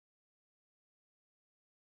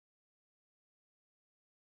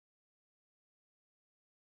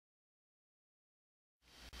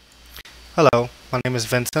Hello, my name is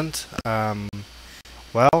Vincent. Well,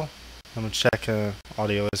 let me check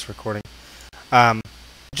audio is recording. Um,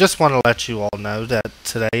 just want to let you all know that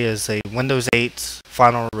today is a Windows 8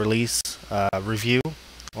 final release review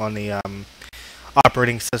on the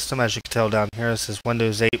operating system. As you can tell down here, this is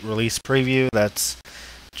Windows 8 release preview. That's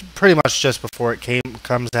pretty much just before it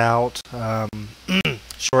comes out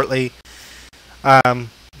shortly.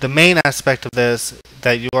 The main aspect of this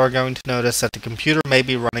that you are going to notice that the computer may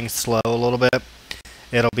be running slow a little bit.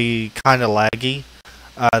 It'll be kind of laggy.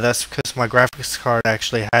 That's because my graphics card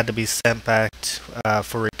actually had to be sent back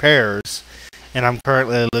for repairs, and I'm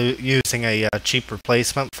currently using a cheap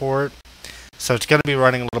replacement for it. So it's going to be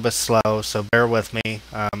running a little bit slow, so bear with me.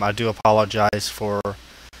 I do apologize for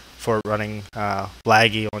it running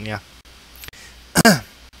laggy on you.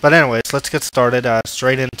 But anyways, let's get started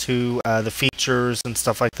straight into the features and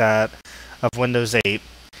stuff like that of Windows 8.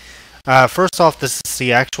 First off, this is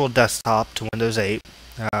the actual desktop to Windows 8,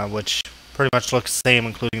 which pretty much looks the same,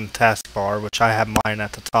 including the taskbar, which I have mine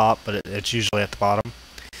at the top, but it's usually at the bottom.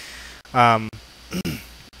 But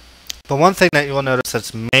one thing that you will notice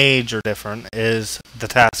that's major different is the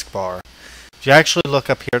taskbar. If you actually look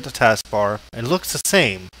up here at the taskbar, it looks the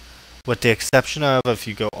same, with the exception of if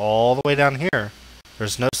you go all the way down here,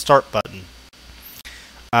 there's no start button.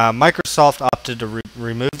 Microsoft opted to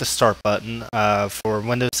remove the start button for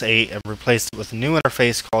Windows 8 and replaced it with a new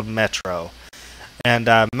interface called Metro. And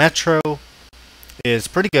Metro is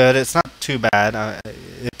pretty good. It's not too bad.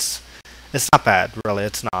 It's not bad, really.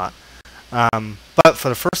 It's not. But for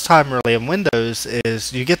the first time, really, in Windows,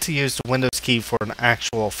 is you get to use the Windows key for an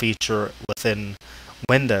actual feature within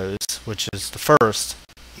Windows, which is the first.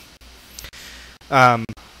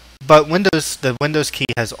 But the Windows key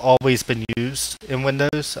has always been used in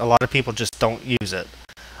Windows. A lot of people just don't use it.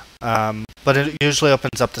 But it usually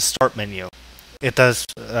opens up the start menu. It does.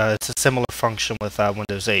 It's a similar function with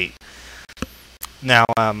Windows 8. Now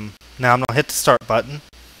I'm going to hit the start button,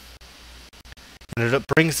 and it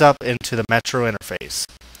brings up into the Metro interface.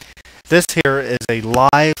 This here is a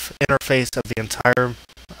live interface of the entire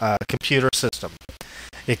computer system.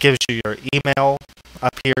 It gives you your email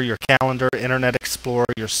up here, your calendar, Internet Explorer,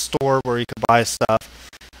 your store where you can buy stuff,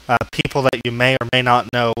 people that you may or may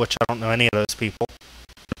not know, which I don't know any of those people.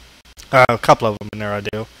 A couple of them in there I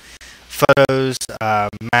do. Photos,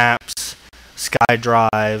 maps,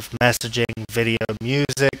 SkyDrive, messaging, video,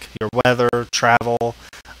 music, your weather, travel,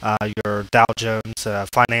 your Dow Jones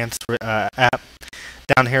finance app.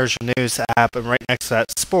 Down here is your news app, and right next to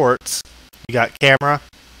that, sports. You got camera.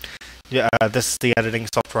 This is the editing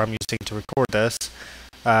software I'm using to record this,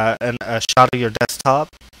 and a shot of your desktop,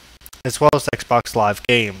 as well as Xbox Live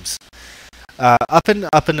games. Up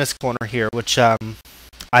in this corner here, which I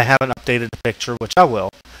haven't updated the picture, which I will.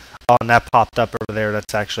 Oh, and that popped up over there.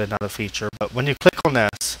 That's actually another feature. But when you click on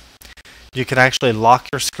this, you can actually lock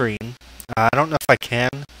your screen. I don't know if I can,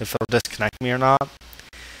 if it'll disconnect me or not,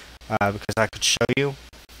 because I could show you.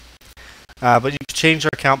 But you can change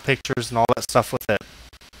your account pictures and all that stuff with it.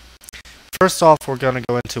 First off, we're going to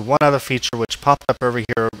go into one other feature which popped up over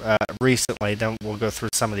here recently. Then we'll go through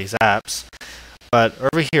some of these apps. But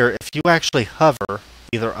over here, if you actually hover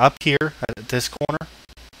either up here at this corner,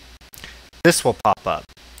 this will pop up.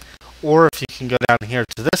 Or if you can go down here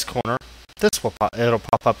to this corner, it'll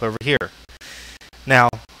pop up over here. Now,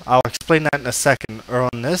 I'll explain that in a second. Or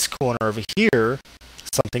on this corner over here,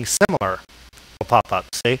 something similar will pop up.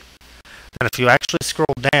 See? And if you actually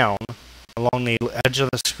scroll down along the edge of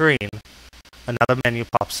the screen, another menu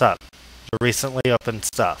pops up. The recently opened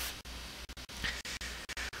stuff.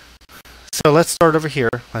 So let's start over here.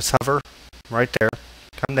 Let's hover right there.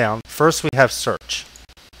 Come down. First we have search.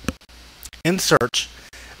 In search,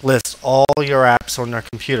 list all your apps on your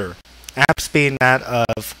computer. Apps being that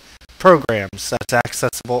of programs that's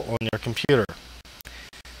accessible on your computer.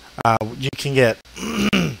 You can get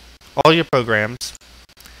all your programs.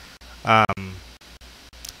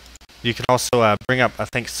 You can also bring up, I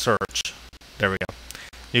think, search. There we go.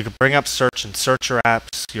 You can bring up search and search your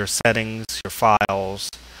apps, your settings, your files,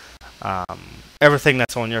 everything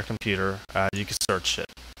that's on your computer. You can search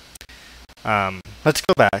it. Let's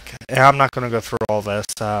go back. I'm not going to go through all this,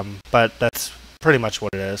 but that's pretty much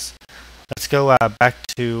what it is. Let's go back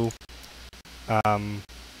to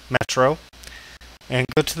Metro and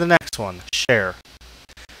go to the next one, share.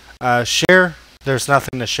 Share. There's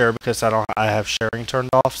nothing to share because I have sharing turned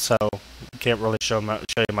off, so can't really show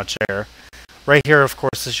you much share. Right here, of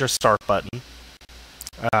course, is your start button.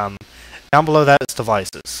 Down below that is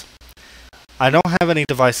devices. I don't have any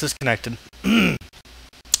devices connected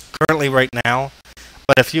currently right now,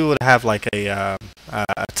 but if you would have like a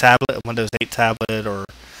tablet, a Windows 8 tablet, or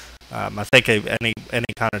I think any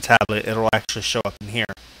kind of tablet, it'll actually show up in here.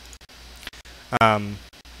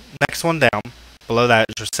 Next one down, below that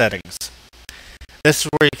is your settings. This is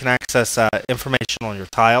where you can access information on your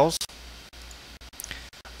tiles.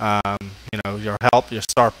 Your help, your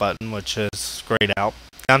start button, which is grayed out.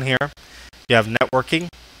 Down here, you have networking,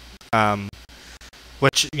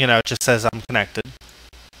 which, it just says I'm connected,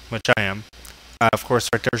 which I am. Of course,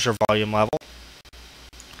 right there's your volume level.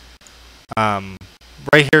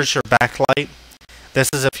 Right here's your backlight. This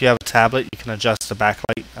is if you have a tablet, you can adjust the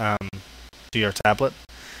backlight to your tablet.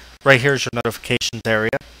 Right here's your notifications area.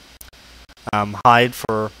 Hide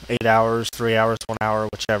for 8 hours, 3 hours, 1 hour,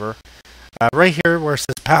 whichever. Right here where it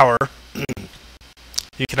says power,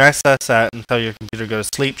 you can access that until your computer goes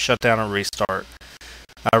to sleep, shut down, or restart.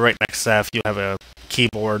 Right next to that, if you have a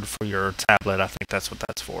keyboard for your tablet, I think that's what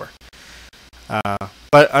that's for.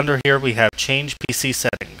 But under here we have change PC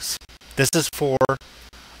settings. This is for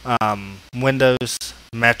Windows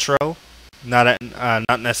Metro, not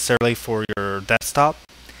necessarily for your desktop.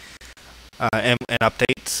 And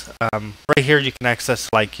updates. Right here you can access,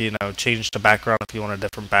 change the background if you want a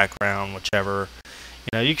different background, whichever.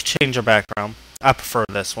 You can change your background. I prefer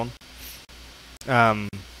this one.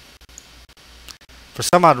 For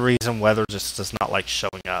some odd reason, weather just does not like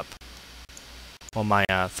showing up on my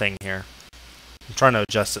thing here. I'm trying to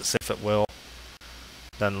adjust it, see if it will.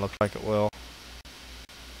 Doesn't look like it will.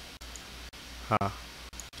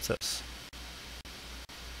 What's this?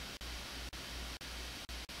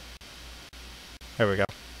 There we go.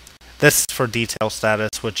 This is for detail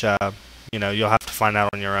status, which you'll have to find out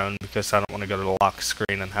on your own because I don't want to go to the lock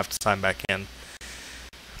screen and have to sign back in.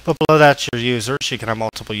 But below that's your users. You can have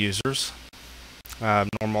multiple users.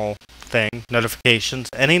 Normal thing. Notifications.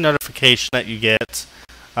 Any notification that you get,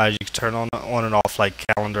 you can turn on and off, like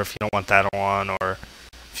calendar if you don't want that on, or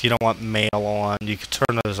if you don't want mail on, you can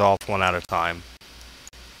turn those off one at a time.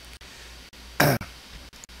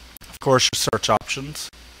 Of course, your search options.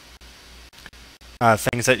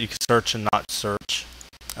 Things that you can search and not search.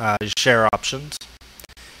 Your share options.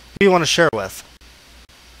 Who you want to share with.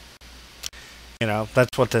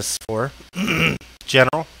 That's what this is for.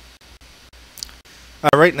 General.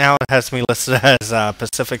 Right now it has me listed as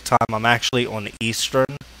Pacific time. I'm actually on Eastern.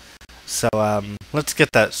 So let's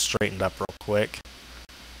get that straightened up real quick.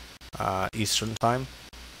 Eastern time.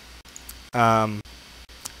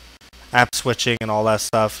 App switching and all that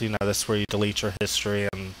stuff. This is where you delete your history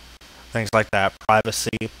and things like that.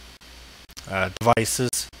 Privacy.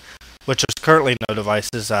 Devices. Which there's currently no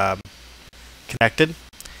devices connected.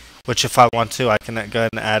 Which if I want to, I can go ahead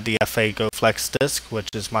and add the FA GoFlex disk, which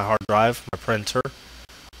is my hard drive, my printer.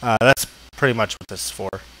 That's pretty much what this is for.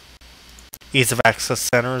 Ease of Access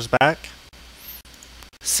Center is back.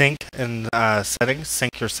 Sync and settings.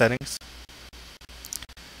 Sync your settings.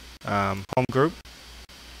 Home group,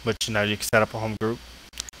 which you can set up a home group.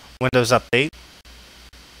 Windows Update.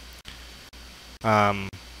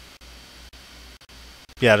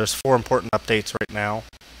 Yeah, there's 4 important updates right now.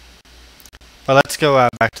 But let's go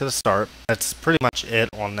back to the start. That's pretty much it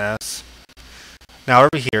on this. Now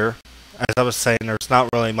over here, as I was saying, there's not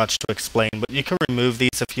really much to explain, but you can remove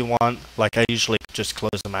these if you want. Like I usually just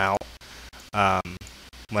close them out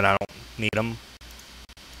when I don't need them.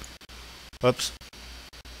 Whoops.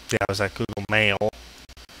 Yeah, I was at Google Mail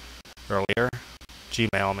earlier.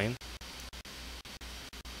 Gmail, I mean.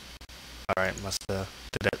 Alright, must have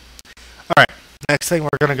did it. Alright, next thing we're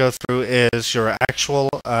going to go through is your actual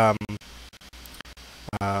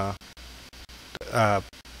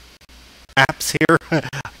apps here.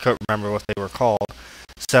 I couldn't remember what they were called.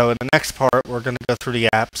 So in the next part, we're going to go through the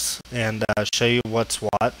apps and show you what's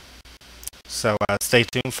what. So stay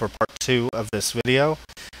tuned for part 2 of this video,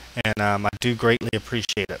 and I do greatly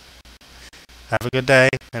appreciate it. Have a good day,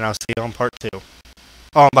 and I'll see you on part 2.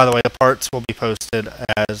 Oh, and by the way, the parts will be posted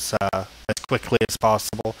as quickly as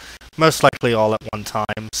possible, most likely all at one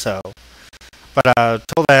time. So, but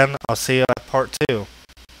till then, I'll see you at part 2.